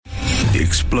The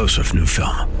explosive new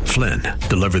film, Flynn,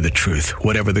 deliver the truth,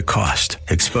 whatever the cost,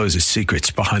 exposes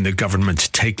secrets behind the government's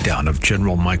takedown of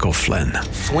General Michael Flynn.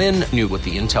 Flynn knew what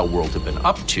the intel world had been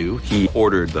up to. He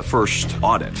ordered the first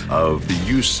audit of the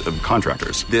use of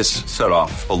contractors. This set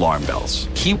off alarm bells.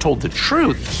 He told the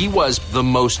truth. He was the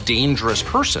most dangerous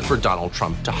person for Donald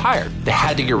Trump to hire. They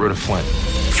had to get rid of Flynn.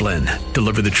 Flynn,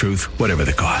 deliver the truth, whatever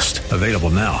the cost. Available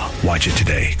now. Watch it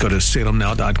today. Go to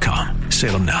salemnow.com.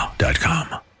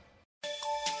 salemnow.com.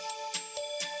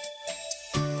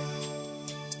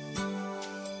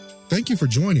 Thank you for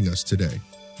joining us today.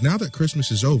 Now that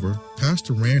Christmas is over,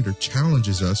 Pastor Rander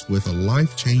challenges us with a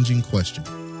life-changing question.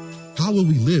 How will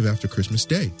we live after Christmas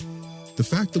Day? The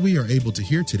fact that we are able to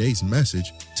hear today's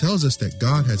message tells us that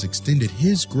God has extended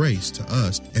His grace to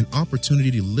us, an opportunity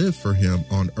to live for Him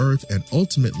on earth and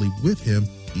ultimately with Him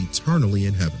eternally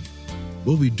in heaven.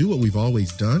 Will we do what we've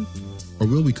always done? Or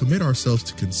will we commit ourselves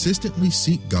to consistently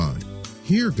seek God,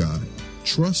 hear God,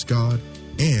 trust God,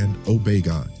 and obey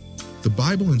God? The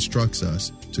Bible instructs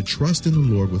us to trust in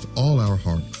the Lord with all our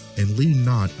heart and lean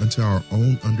not unto our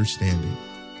own understanding.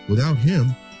 Without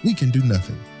Him, we can do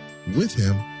nothing. With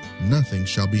Him, nothing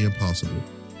shall be impossible.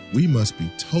 We must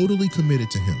be totally committed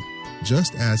to Him,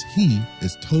 just as He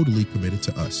is totally committed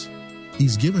to us.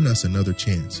 He's given us another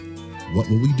chance. What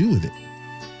will we do with it?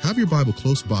 Have your Bible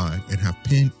close by and have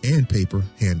pen and paper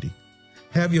handy.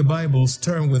 Have your Bibles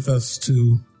turn with us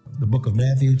to the book of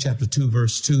Matthew, chapter 2,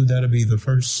 verse 2. That'll be the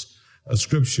first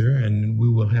scripture, and we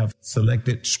will have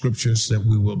selected scriptures that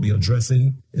we will be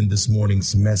addressing in this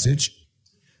morning's message.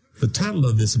 The title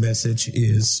of this message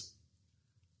is,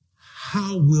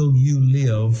 How Will You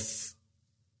Live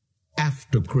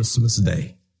After Christmas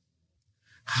Day?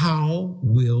 How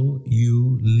will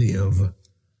you live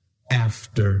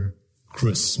after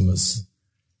Christmas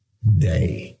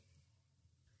Day?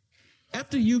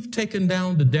 After you've taken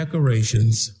down the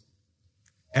decorations,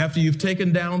 after you've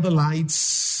taken down the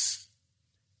lights,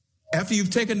 after you've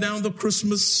taken down the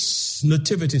Christmas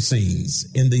nativity scenes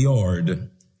in the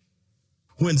yard,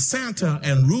 when Santa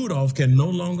and Rudolph can no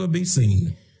longer be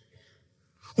seen,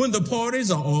 when the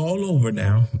parties are all over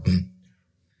now,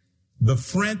 the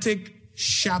frantic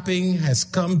shopping has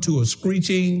come to a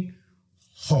screeching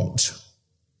halt,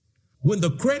 when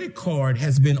the credit card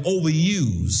has been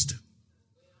overused,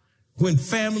 when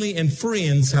family and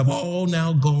friends have all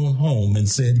now gone home and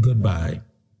said goodbye,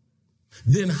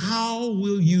 then how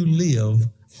will you live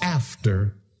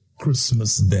after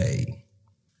Christmas Day?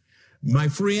 My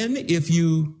friend, if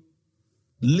you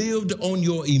lived on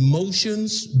your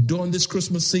emotions during this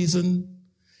Christmas season,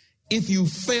 if you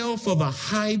fell for the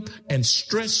hype and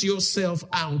stressed yourself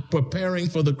out preparing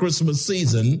for the Christmas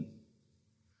season,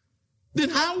 then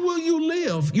how will you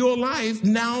live your life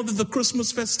now that the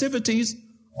Christmas festivities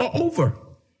are over?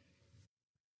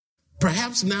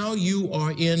 Perhaps now you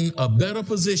are in a better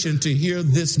position to hear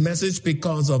this message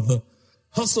because of the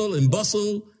hustle and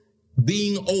bustle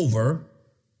being over.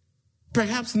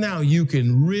 Perhaps now you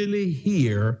can really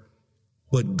hear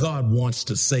what God wants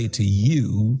to say to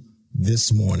you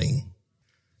this morning.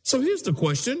 So here's the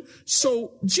question.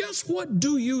 So just what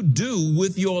do you do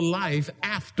with your life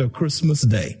after Christmas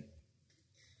Day?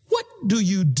 What do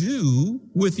you do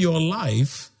with your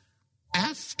life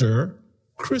after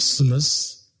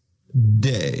Christmas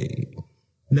Day?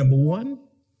 Number one,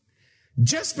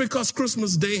 just because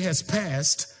Christmas Day has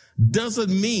passed doesn't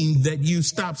mean that you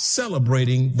stop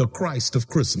celebrating the Christ of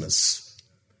Christmas.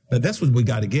 Now that's what we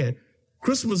got to get.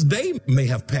 Christmas Day may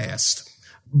have passed,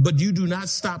 but you do not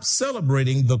stop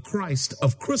celebrating the Christ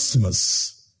of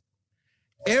Christmas.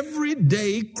 Every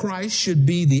day Christ should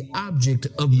be the object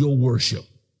of your worship.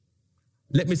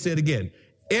 Let me say it again.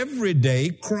 Every day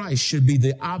Christ should be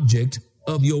the object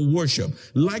of your worship.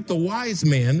 Like the wise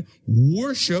men,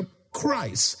 worship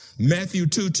Christ. Matthew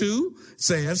 2:2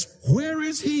 says, where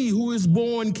is he who is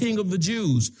born King of the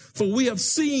Jews? For we have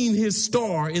seen his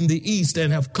star in the east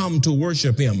and have come to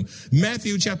worship him.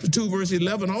 Matthew chapter 2 verse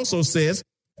 11 also says,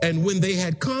 and when they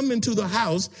had come into the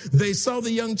house, they saw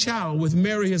the young child with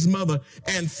Mary his mother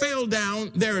and fell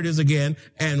down, there it is again,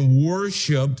 and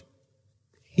worshiped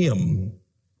him.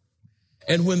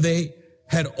 And when they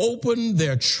had opened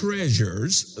their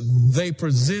treasures, they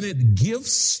presented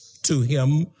gifts to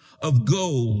him of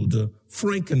gold,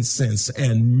 frankincense,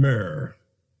 and myrrh.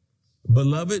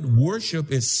 Beloved,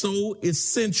 worship is so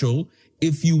essential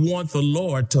if you want the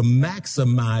Lord to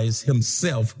maximize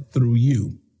himself through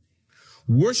you.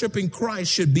 Worshiping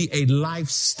Christ should be a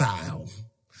lifestyle.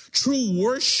 True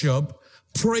worship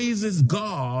praises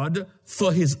God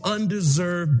for his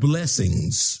undeserved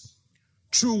blessings.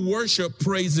 True worship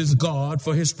praises God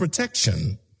for his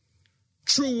protection.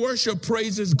 True worship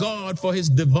praises God for his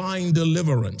divine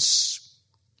deliverance.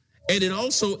 And it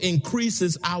also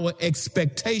increases our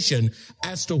expectation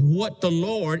as to what the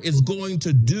Lord is going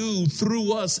to do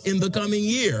through us in the coming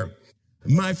year.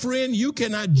 My friend, you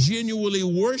cannot genuinely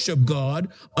worship God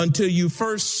until you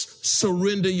first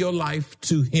surrender your life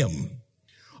to him.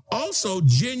 Also,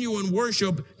 genuine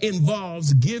worship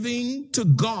involves giving to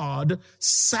God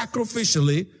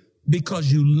sacrificially because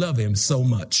you love him so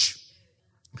much.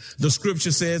 The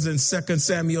scripture says in 2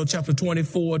 Samuel chapter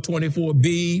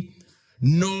 24:24b,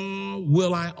 nor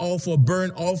will I offer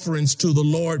burnt offerings to the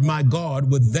Lord my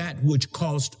God with that which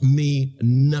cost me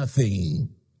nothing.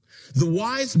 The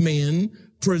wise men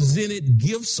presented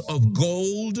gifts of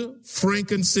gold,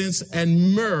 frankincense,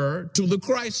 and myrrh to the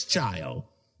Christ child,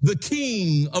 the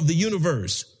King of the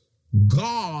universe,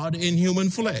 God in human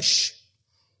flesh.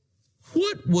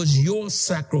 What was your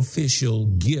sacrificial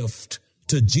gift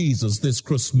to Jesus this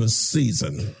Christmas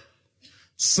season?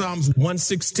 Psalms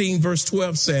 116 verse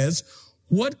 12 says,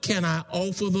 what can I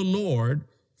offer the Lord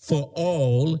for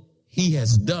all he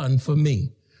has done for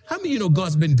me? How many of you know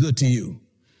God's been good to you?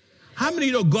 How many of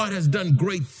you know God has done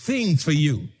great things for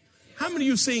you? How many of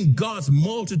you seen God's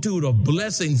multitude of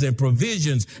blessings and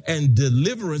provisions and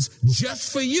deliverance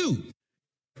just for you?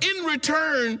 In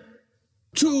return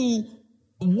to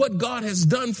what God has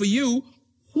done for you,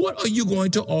 what are you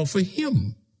going to offer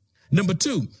him? Number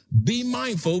 2, be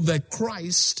mindful that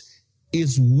Christ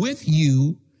is with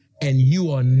you and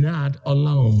you are not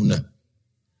alone.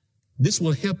 This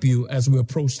will help you as we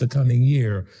approach the coming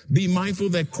year. Be mindful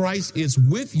that Christ is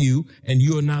with you and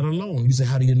you are not alone. You say,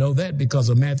 how do you know that? Because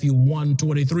of Matthew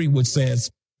 1:23, which says,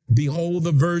 behold,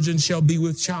 the virgin shall be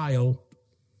with child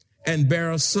and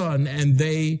bear a son, and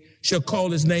they shall call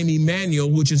his name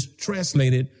Emmanuel, which is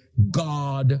translated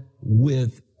God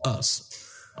with us.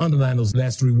 Underline those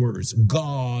last 3 words,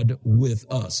 God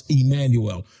with us,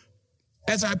 Emmanuel.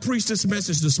 As I preach this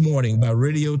message this morning by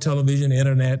radio, television,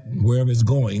 internet, wherever it's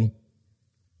going,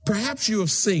 perhaps you are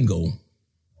single.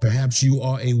 Perhaps you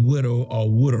are a widow or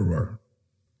widower.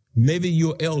 Maybe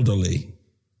you're elderly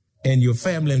and your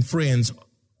family and friends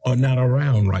are not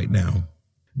around right now.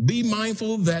 Be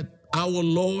mindful that our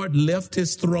Lord left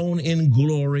his throne in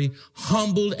glory,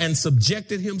 humbled and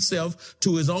subjected himself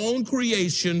to his own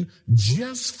creation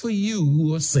just for you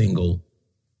who are single.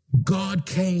 God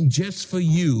came just for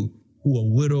you who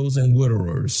are widows and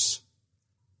widowers.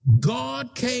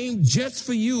 God came just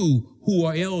for you who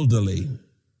are elderly.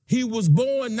 He was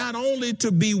born not only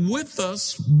to be with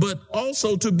us, but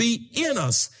also to be in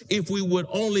us if we would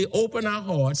only open our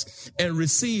hearts and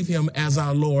receive him as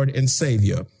our Lord and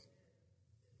Savior.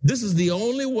 This is the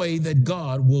only way that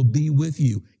God will be with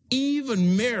you.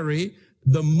 Even Mary,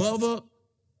 the mother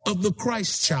of the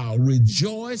Christ child,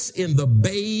 rejoiced in the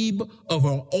babe of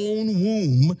her own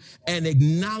womb and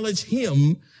acknowledged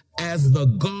him as the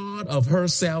God of her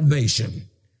salvation.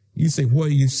 You say, where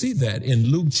do you see that? In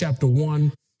Luke chapter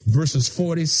 1, verses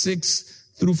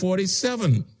 46 through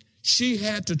 47. She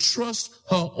had to trust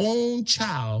her own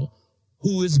child,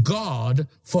 who is God,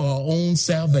 for her own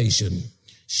salvation.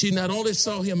 She not only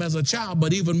saw him as a child,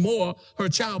 but even more, her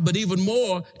child, but even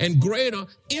more and greater,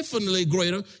 infinitely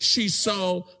greater, she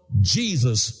saw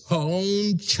Jesus, her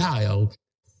own child,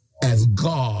 as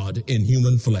God in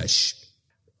human flesh.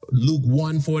 Luke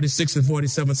 1, 46 and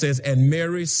 47 says, and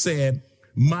Mary said,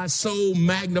 my soul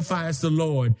magnifies the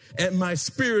Lord, and my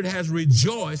spirit has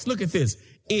rejoiced, look at this,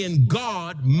 in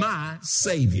God, my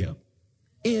Savior.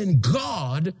 In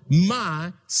God,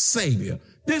 my Savior.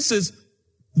 This is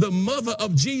the mother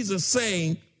of Jesus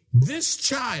saying, this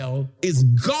child is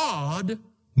God,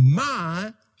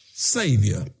 my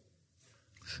Savior.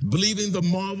 Believing the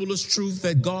marvelous truth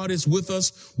that God is with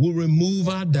us will remove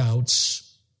our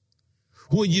doubts.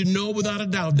 When you know without a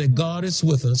doubt that God is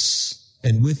with us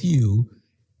and with you,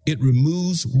 it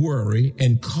removes worry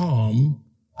and calm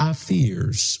our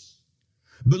fears.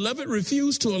 Beloved,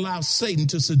 refuse to allow Satan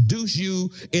to seduce you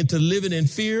into living in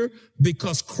fear,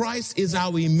 because Christ is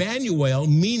our Emmanuel,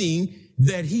 meaning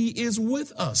that he is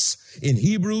with us. In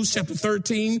Hebrews chapter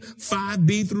 13,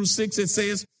 5b through 6, it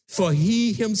says, for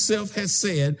he himself has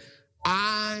said,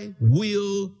 I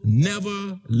will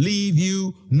never leave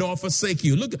you nor forsake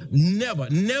you. Look, never.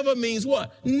 Never means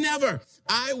what? Never.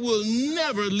 I will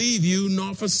never leave you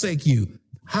nor forsake you.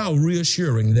 How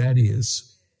reassuring that is.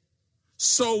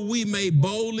 So we may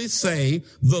boldly say,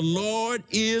 the Lord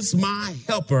is my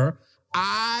helper.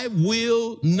 I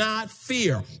will not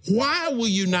fear. Why will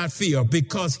you not fear?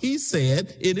 Because he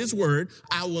said in his word,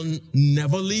 I will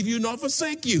never leave you nor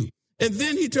forsake you. And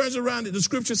then he turns around and the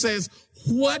scripture says,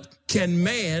 what can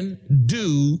man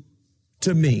do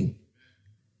to me?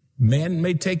 Man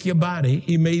may take your body.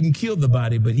 He may even kill the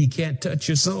body, but he can't touch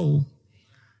your soul.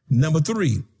 Number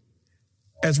 3,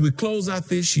 as we close out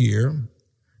this year,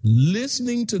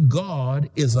 listening to God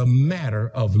is a matter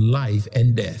of life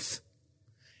and death.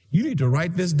 You need to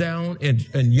write this down,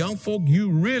 and young folk, you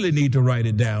really need to write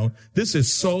it down. This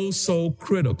is so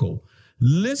critical.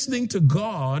 Listening to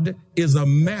God is a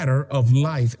matter of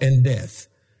life and death.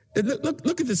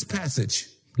 Look at this passage.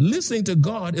 Listening to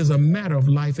God is a matter of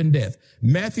life and death.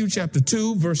 Matthew chapter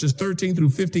 2, verses 13 through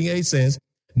 15a says,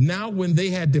 "Now when they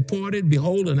had departed,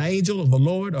 behold, an angel of the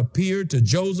Lord appeared to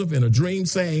Joseph in a dream,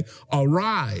 saying,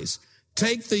 Arise,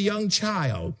 take the young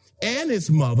child and his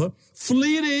mother,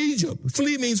 flee to Egypt."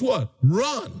 Flee means what?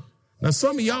 Run. Now,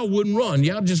 some of y'all wouldn't run.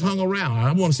 Y'all just hung around.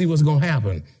 I want to see what's going to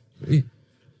happen.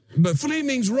 But flee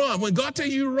means run. When God tells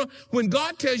you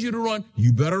to run,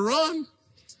 you better run,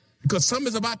 because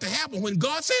something's about to happen. When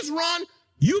God says run,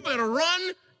 you better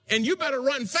run, and you better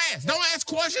run fast. Don't ask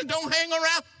questions. Don't hang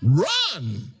around.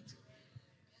 Run.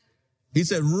 He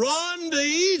said, run to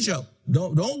Egypt.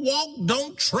 Don't walk.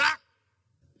 Don't track.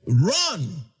 Run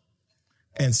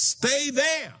and stay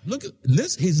there. Look at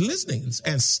this. He's listening,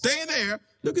 and stay there.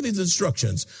 Look at these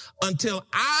instructions. Until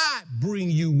I bring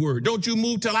you word. Don't you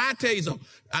move till I tell you so.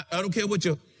 I don't care what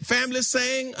your family's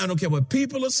saying. I don't care what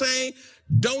people are saying.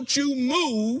 Don't you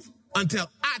move until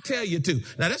I tell you to.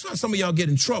 Now, that's why some of y'all get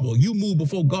in trouble. You move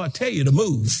before God tell you to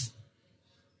move.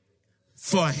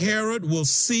 For Herod will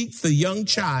seek the young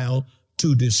child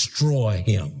to destroy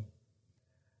him.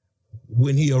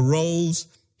 When he arose,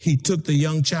 he took the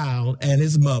young child and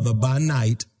his mother by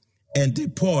night and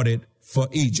departed for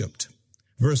Egypt.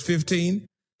 Verse 15,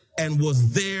 and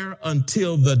was there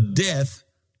until the death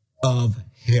of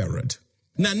Herod.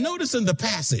 Now, notice in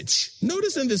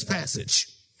this passage,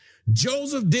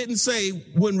 Joseph didn't say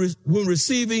when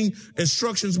receiving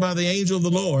instructions by the angel of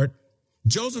the Lord,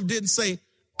 Joseph didn't say,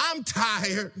 I'm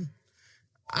tired,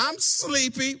 I'm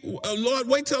sleepy, Lord,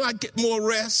 wait till I get more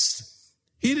rest.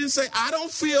 He didn't say, I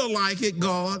don't feel like it,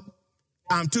 God.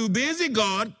 I'm too busy,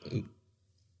 God.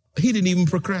 He didn't even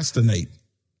procrastinate.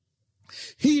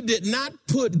 He did not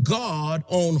put God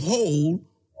on hold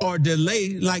or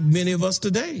delay like many of us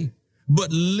today,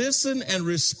 but listened and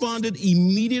responded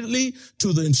immediately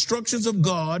to the instructions of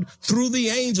God through the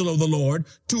angel of the Lord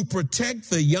to protect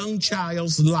the young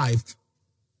child's life.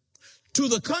 To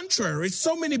the contrary,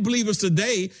 so many believers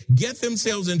today get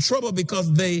themselves in trouble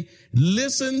because they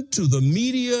listen to the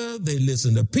media, they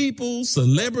listen to people,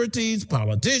 celebrities,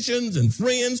 politicians, and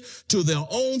friends to their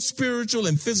own spiritual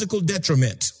and physical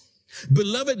detriment.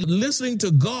 Beloved, listening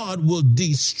to God will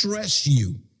de-stress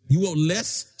you. You want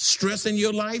less stress in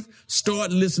your life?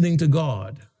 Start listening to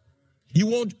God. You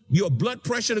want your blood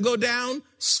pressure to go down?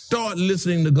 Start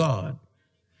listening to God.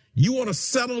 You want to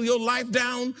settle your life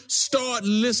down? Start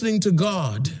listening to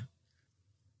God.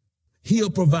 He'll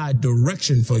provide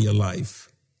direction for your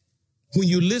life. When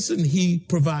you listen, he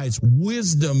provides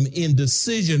wisdom in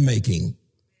decision making.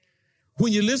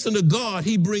 When you listen to God,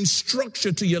 he brings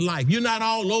structure to your life. You're not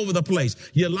all over the place.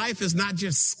 Your life is not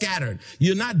just scattered.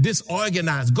 You're not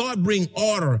disorganized. God brings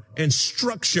order and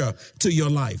structure to your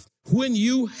life. When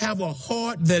you have a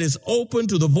heart that is open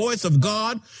to the voice of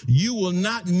God, you will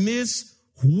not miss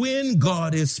when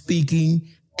God is speaking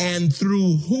and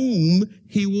through whom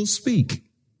he will speak.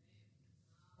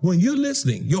 When you're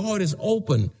listening, your heart is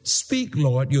open. Speak,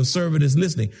 Lord, your servant is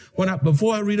listening.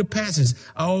 Before I read a passage,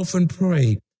 I often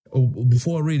pray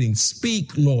before reading,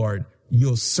 speak, Lord,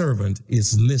 your servant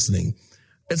is listening.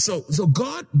 And so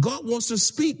God wants to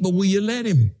speak, but will you let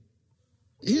him?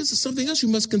 Here's something else you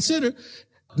must consider.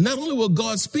 Not only will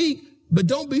God speak, but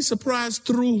don't be surprised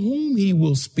through whom he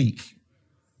will speak.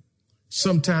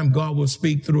 Sometime God will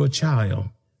speak through a child,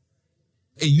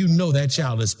 and you know that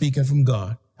child is speaking from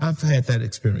God. I've had that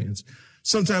experience.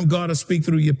 Sometimes God will speak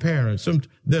through your parents.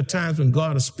 There are times when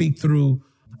God will speak through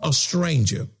a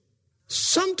stranger.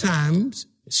 Sometimes,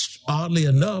 oddly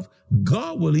enough,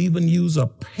 God will even use a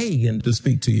pagan to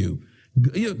speak to you.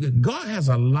 God has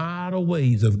a lot of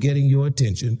ways of getting your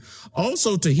attention.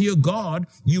 Also, to hear God,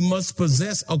 you must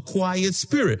possess a quiet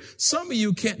spirit. Some of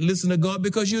you can't listen to God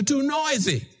because you're too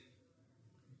noisy.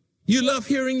 You love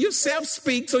hearing yourself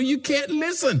speak, so you can't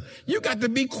listen. You got to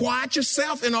be quiet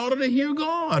yourself in order to hear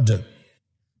God.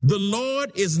 The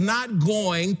Lord is not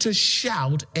going to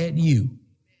shout at you.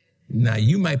 Now,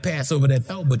 you might pass over that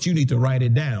thought, but you need to write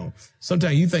it down.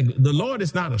 Sometimes you think the Lord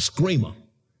is not a screamer.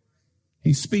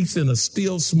 He speaks in a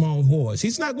still, small voice.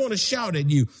 He's not going to shout at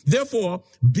you. Therefore,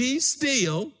 be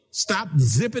still. Stop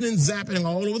zipping and zapping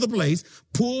all over the place.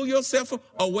 Pull yourself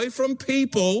away from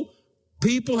people.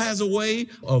 People has a way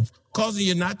of causing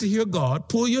you not to hear God.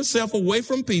 Pull yourself away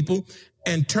from people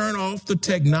and turn off the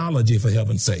technology, for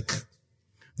heaven's sake.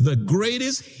 The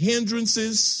greatest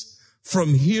hindrances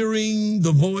from hearing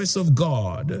the voice of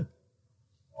God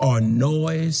are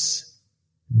noise,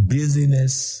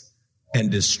 busyness, and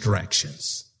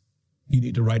distractions. You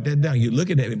need to write that down. You're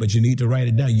looking at it, but you need to write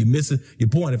it down. You're missing your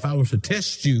point. If I was to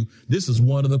test you, this is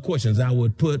one of the questions I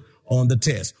would put on the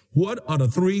test. What are the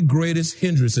three greatest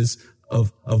hindrances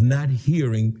of not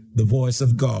hearing the voice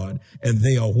of God? And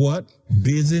they are what?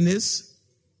 Busyness,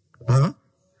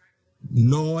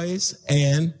 noise,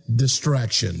 and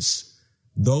distractions.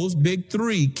 Those big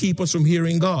three keep us from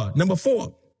hearing God. Number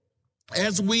 4,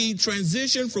 as we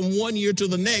transition from one year to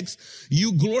the next,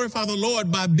 you glorify the Lord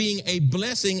by being a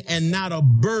blessing and not a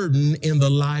burden in the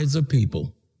lives of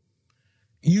people.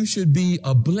 You should be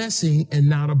a blessing and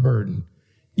not a burden.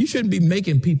 You shouldn't be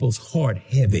making people's heart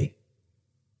heavy.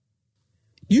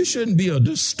 You shouldn't be a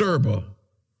disturber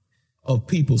of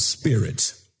people's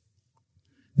spirits.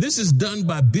 This is done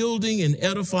by building and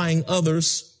edifying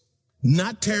others,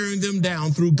 not tearing them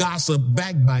down through gossip,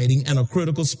 backbiting, and a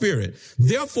critical spirit.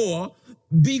 Therefore,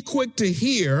 be quick to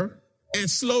hear and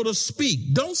slow to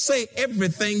speak. Don't say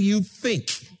everything you think.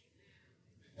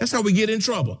 That's how we get in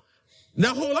trouble.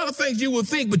 Now, a whole lot of things you will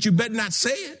think, but you better not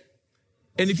say it.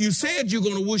 And if you say it, you're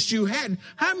going to wish you hadn't.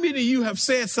 How many of you have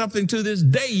said something to this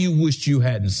day you wished you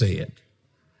hadn't said?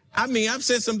 I mean, I've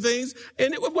said some things,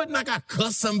 and it wasn't like I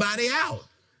cussed somebody out.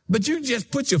 But you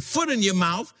just put your foot in your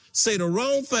mouth, say the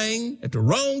wrong thing at the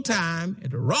wrong time,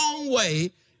 in the wrong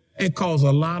way, and cause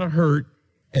a lot of hurt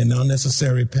and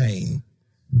unnecessary pain.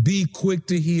 Be quick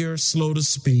to hear, slow to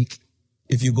speak,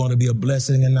 if you're going to be a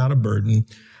blessing and not a burden.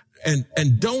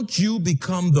 And don't you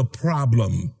become the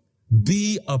problem.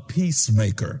 Be a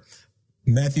peacemaker.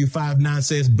 Matthew 5:9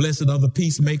 says, blessed are the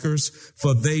peacemakers,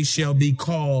 for they shall be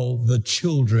called the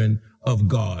children of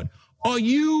God. Are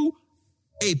you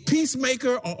a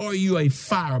peacemaker or are you a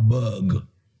firebug?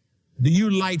 Do you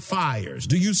light fires?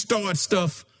 Do you start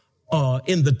stuff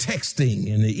in the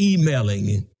texting and the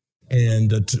emailing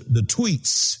and the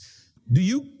tweets? Do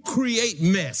you create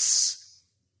mess?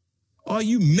 Are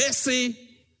you messy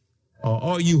or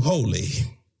are you holy?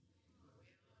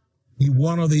 You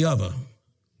one or the other.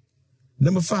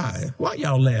 Number 5. Why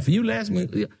y'all laughing? You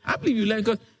laughing? I believe you laughing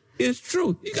because it's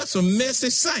true. You got some messy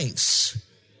saints.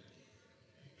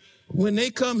 When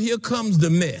they come, here comes the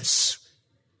mess.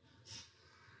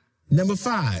 Number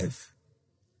 5,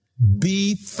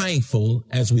 be thankful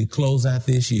as we close out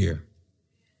this year.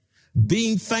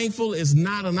 Being thankful is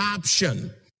not an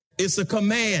option. It's a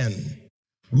command.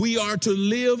 We are to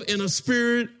live in a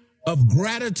spirit of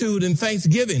gratitude and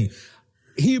thanksgiving.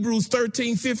 Hebrews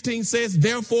 13:15 says,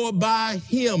 therefore by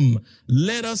him,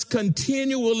 let us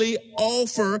continually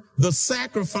offer the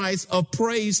sacrifice of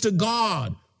praise to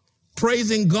God.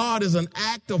 Praising God is an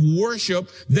act of worship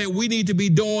that we need to be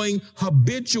doing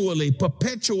habitually,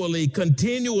 perpetually,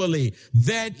 continually.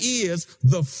 That is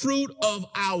the fruit of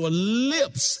our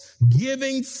lips,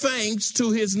 giving thanks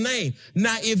to his name.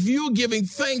 Now, if you're giving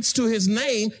thanks to his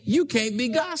name, you can't be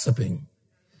gossiping.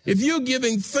 If you're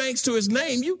giving thanks to his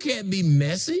name, you can't be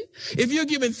messy. If you're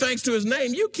giving thanks to his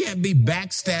name, you can't be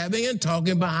backstabbing and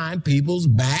talking behind people's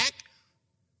back.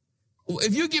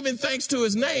 If you're giving thanks to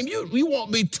his name, you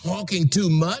won't be talking too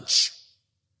much.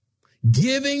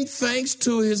 Giving thanks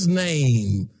to his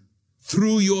name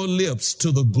through your lips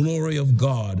to the glory of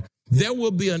God. There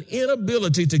will be an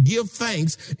inability to give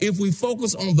thanks if we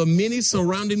focus on the many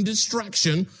surrounding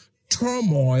distraction,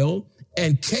 turmoil,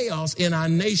 and chaos in our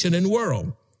nation and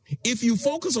world. If you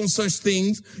focus on such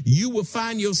things, you will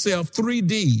find yourself 3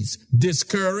 Ds: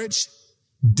 discouraged,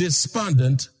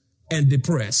 despondent, and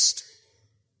depressed.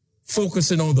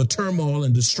 Focusing on the turmoil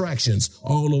and distractions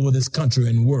all over this country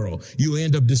and world, you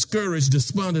end up discouraged,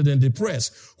 despondent, and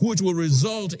depressed, which will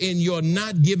result in your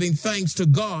not giving thanks to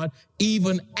God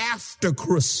even after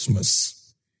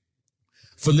Christmas.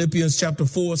 Philippians chapter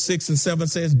 4, 6, and 7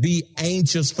 says, be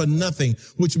anxious for nothing,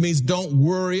 which means don't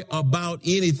worry about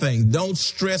anything. Don't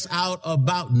stress out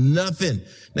about nothing.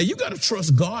 Now, you got to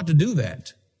trust God to do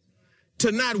that.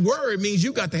 To not worry means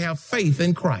you got to have faith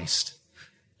in Christ.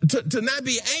 To not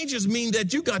be anxious means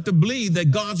that you got to believe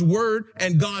that God's word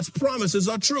and God's promises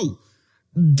are true.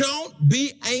 Don't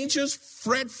be anxious,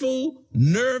 fretful,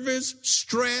 nervous,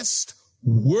 stressed,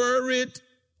 worried,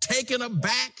 taken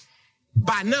aback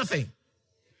by nothing.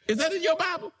 Is that in your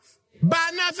Bible?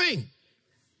 By nothing.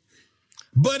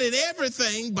 But in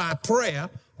everything by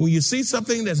prayer. When you see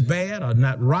something that's bad or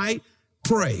not right,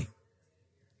 pray.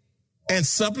 And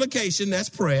supplication, that's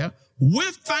prayer,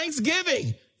 with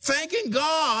thanksgiving. Thanking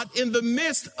God in the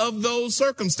midst of those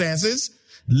circumstances.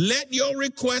 Let your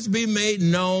request be made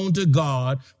known to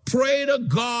God. Pray to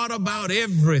God about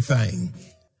everything.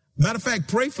 Matter of fact,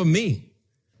 pray for me.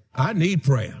 I need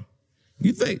prayer.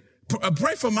 You think,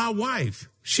 pray for my wife.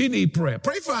 She need prayer.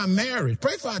 Pray for our marriage.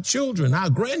 Pray for our children, our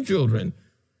grandchildren.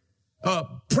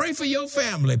 Pray for your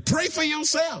family. Pray for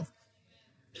yourself.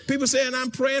 People saying,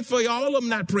 I'm praying for you. All of them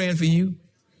not praying for you.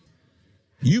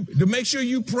 To make sure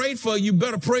you prayed for, you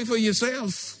better pray for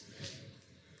yourself.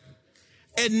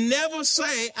 And never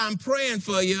say, I'm praying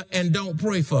for you, and don't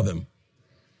pray for them.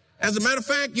 As a matter of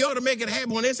fact, you ought to make it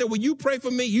happen. When they say, well, you pray for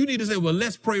me, you need to say, well,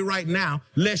 let's pray right now,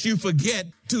 lest you forget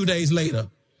 2 days later.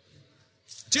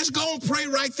 Just go and pray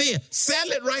right then.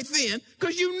 Settle it right then,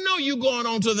 because you know you're going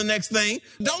on to the next thing.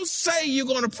 Don't say you're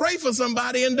going to pray for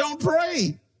somebody and don't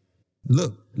pray.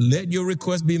 Look, let your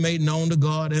request be made known to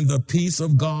God, and the peace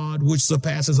of God, which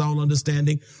surpasses all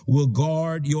understanding, will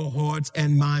guard your hearts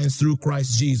and minds through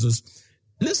Christ Jesus.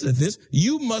 Listen to this.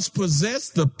 You must possess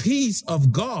the peace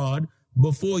of God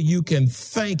before you can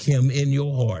thank him in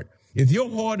your heart. If your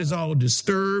heart is all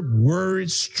disturbed,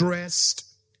 worried, stressed,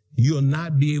 you'll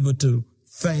not be able to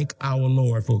thank our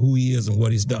Lord for who he is and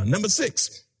what he's done. Number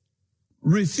 6,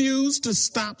 refuse to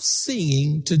stop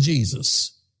singing to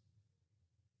Jesus.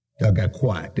 Y'all got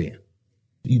quiet then.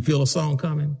 You feel a song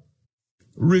coming?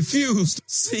 Refuse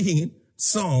singing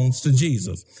songs to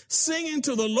Jesus. Singing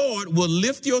to the Lord will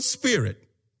lift your spirit.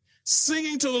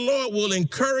 Singing to the Lord will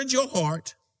encourage your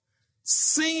heart.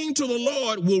 Singing to the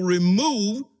Lord will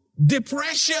remove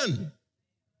depression.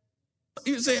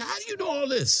 You say, how do you know all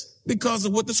this? Because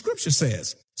of what the scripture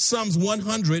says. Psalms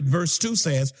 100 verse 2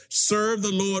 says, serve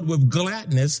the Lord with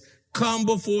gladness, come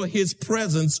before his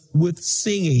presence with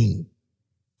singing.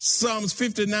 Psalms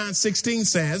 59:16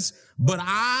 says, but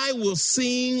I will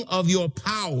sing of your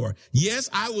power. Yes,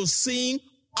 I will sing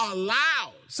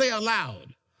aloud. Say aloud.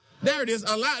 There it is,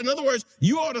 aloud. In other words,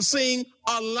 you ought to sing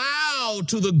aloud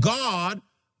to the God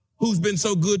who's been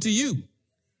so good to you.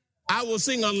 I will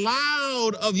sing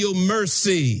aloud of your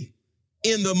mercy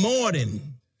in the morning,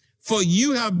 for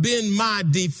you have been my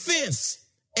defense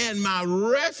and my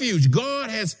refuge. God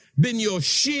has been your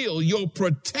shield, your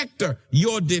protector,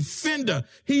 your defender.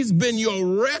 He's been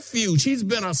your refuge. He's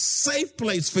been a safe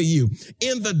place for you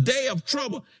in the day of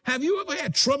trouble. Have you ever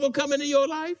had trouble come into your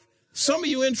life? Some of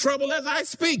you in trouble as I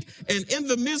speak. And in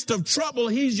the midst of trouble,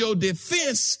 he's your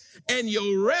defense and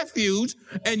your refuge.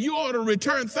 And you ought to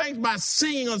return thanks by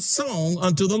singing a song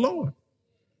unto the Lord.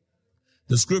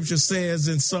 The scripture says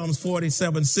in Psalms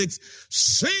 47:6,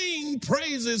 sing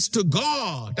praises to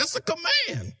God. That's a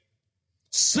command.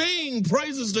 Sing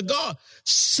praises to God.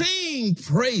 Sing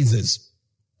praises.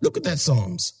 Look at that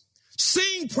Psalms.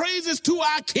 Sing praises to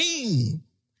our King.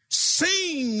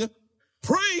 Sing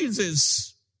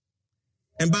praises.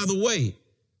 And by the way,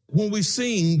 when we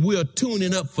sing, we are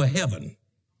tuning up for heaven,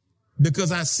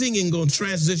 because our singing going to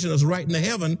transition us right into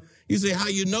heaven. You say, how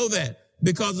you know that?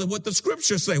 Because of what the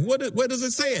scriptures say. Where does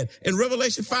it say it? In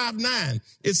Revelation 5:9,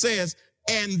 it says,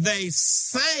 and they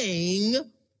sang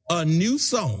a new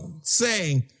song,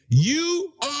 saying,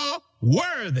 you are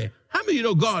worthy. How many of you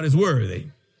know God is worthy?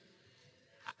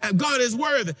 God is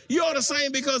worthy. You ought to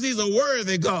sing because he's a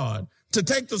worthy God, to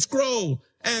take the scroll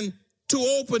and to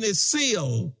open his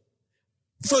seal.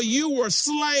 For you were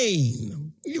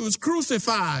slain. He was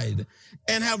crucified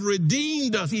and have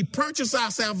redeemed us. He purchased our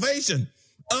salvation,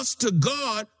 us to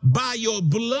God by your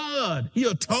blood. He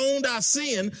atoned our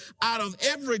sin out of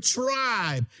every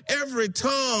tribe, every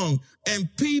tongue and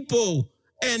people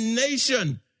and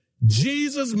nation.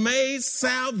 Jesus made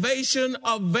salvation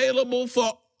available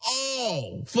for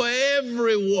all, for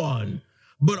everyone.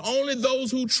 But only those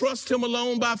who trust him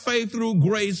alone by faith through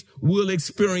grace will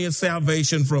experience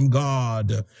salvation from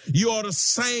God. You ought to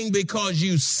sing because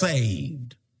you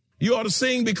saved. You ought to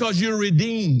sing because you're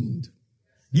redeemed.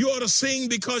 You ought to sing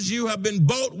because you have been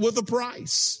bought with a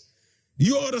price.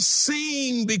 You ought to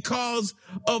sing because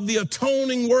of the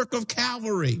atoning work of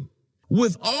Calvary.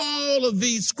 With all of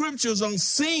these scriptures on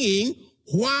singing,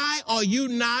 why are you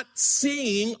not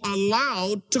singing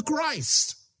aloud to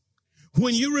Christ?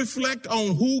 When you reflect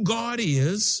on who God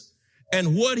is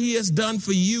and what he has done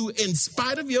for you in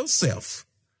spite of yourself,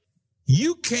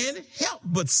 you can't help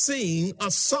but sing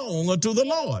a song unto the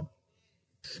Lord.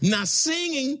 Now,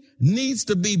 singing needs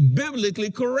to be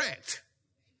biblically correct.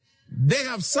 They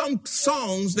have some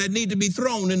songs that need to be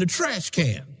thrown in the trash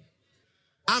can.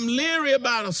 I'm leery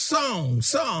about a song.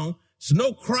 There's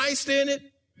no Christ in it,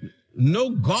 no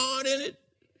God in it,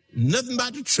 nothing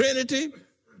about the Trinity,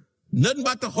 nothing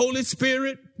about the Holy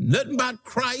Spirit, nothing about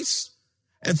Christ.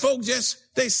 And folks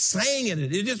they singing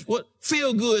it. It's just what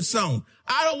feel-good songs.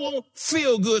 I don't want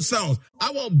feel-good songs.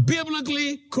 I want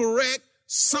biblically correct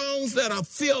songs that are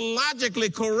theologically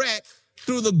correct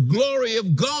through the glory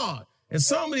of God. And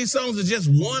some of these songs are just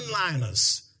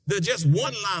one-liners. They're just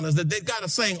one-liners that they got to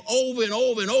sing over and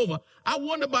over and over. I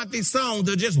wonder about these songs.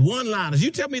 They're just one-liners. You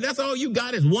tell me that's all you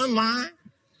got is one line?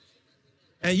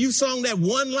 And you sung that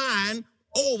one line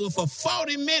over for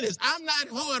 40 minutes. I'm not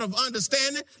hard of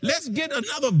understanding. Let's get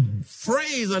another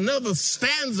phrase, another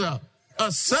stanza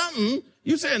or something.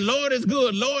 You saying, Lord is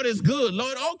good, Lord is good,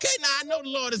 Lord. Okay, now I know the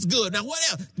Lord is good. Now what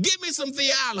else? Give me some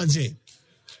theology.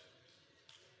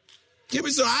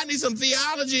 I need some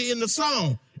theology in the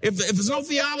song. If there's no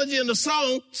theology in the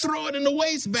song, throw it in the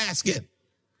wastebasket.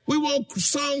 We want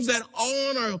songs that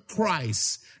honor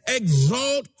Christ,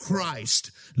 exalt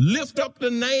Christ, lift up the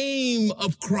name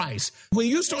of Christ. When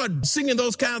you start singing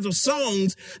those kinds of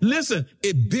songs, listen,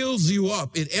 it builds you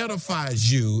up. It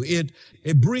edifies you.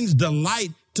 It brings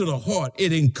delight to the heart.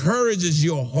 It encourages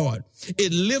your heart.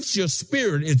 It lifts your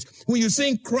spirit. When you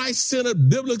sing Christ-centered,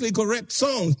 biblically correct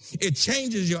songs, it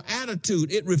changes your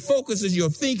attitude. It refocuses your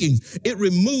thinking. It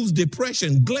removes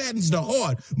depression, gladdens the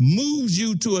heart, moves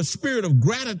you to a spirit of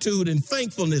gratitude and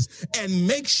thankfulness, and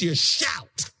makes you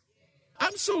shout.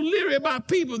 I'm so leery about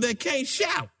people that can't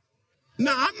shout.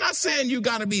 Now, I'm not saying you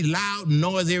got to be loud and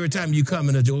noisy every time you come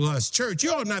into God's church.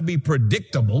 You ought not be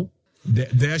predictable.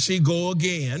 There she go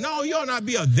again. No, you ought not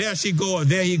be a there she go or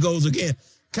there he goes again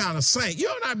kind of saint. You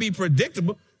ought not be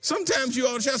predictable. Sometimes you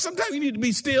ought to shout. Sometimes you need to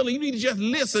be still and you need to just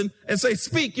listen and say,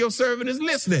 speak, your servant is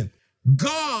listening.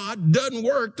 God doesn't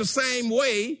work the same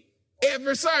way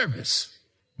every service.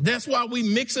 That's why we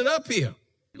mix it up here.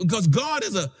 Because God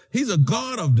he's a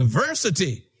God of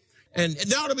diversity. And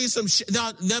there ought to be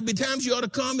there'll be times you ought to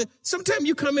come. Sometimes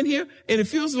you come in here and it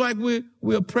feels like we're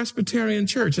a Presbyterian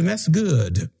church, and that's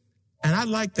good. And I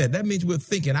like that. That means we're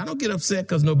thinking. I don't get upset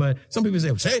because some people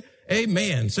say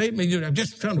amen. Say amen. I'm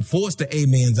just trying to force the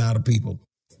amens out of people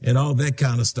and all that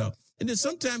kind of stuff. And then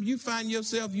sometimes you find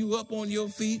yourself, you up on your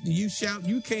feet and you shout,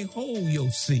 you can't hold your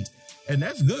seat. And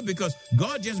that's good because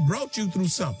God just brought you through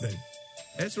something.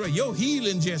 That's right. Your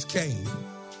healing just came.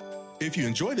 If you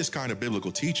enjoy this kind of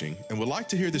biblical teaching and would like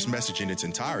to hear this message in its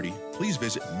entirety, please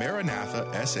visit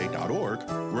MaranathaSA.org,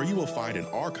 where you will find an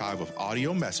archive of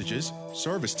audio messages,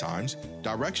 service times,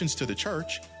 directions to the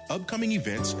church, upcoming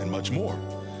events, and much more.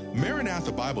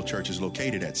 Maranatha Bible Church is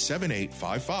located at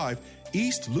 7855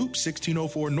 East Loop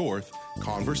 1604 North,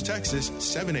 Converse, Texas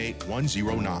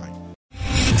 78109.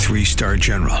 3-star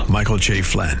General Michael J.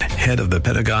 Flynn, head of the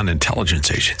Pentagon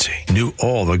Intelligence Agency, knew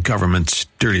all the government's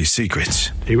dirty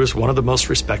secrets. He was one of the most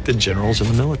respected generals in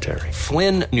the military.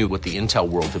 Flynn knew what the intel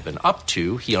world had been up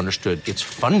to. He understood its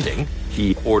funding.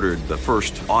 He ordered the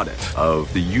first audit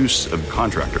of the use of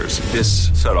contractors. This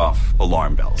set off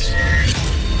alarm bells.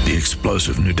 The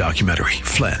explosive new documentary,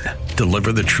 Flynn,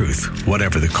 Deliver the Truth,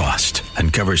 Whatever the Cost,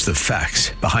 uncovers the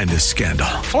facts behind this scandal.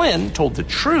 Flynn told the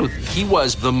truth. He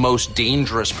was the most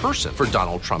dangerous person for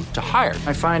Donald Trump to hire.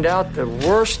 I find out the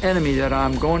worst enemy that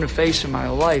I'm going to face in my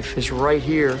life is right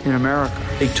here in America.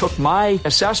 They took my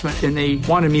assessment and they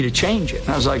wanted me to change it. And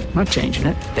I was like, I'm not changing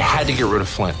it. They had to get rid of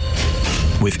Flynn.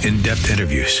 With in-depth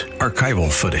interviews,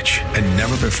 archival footage, and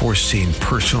never-before-seen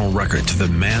personal records of the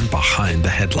man behind the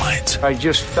headlines. I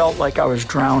just felt like I was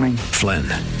drowning. Flynn,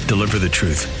 Deliver the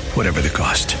Truth, Whatever the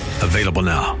Cost. Available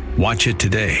now. Watch it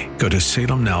today. Go to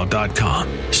salemnow.com.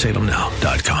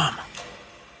 salemnow.com.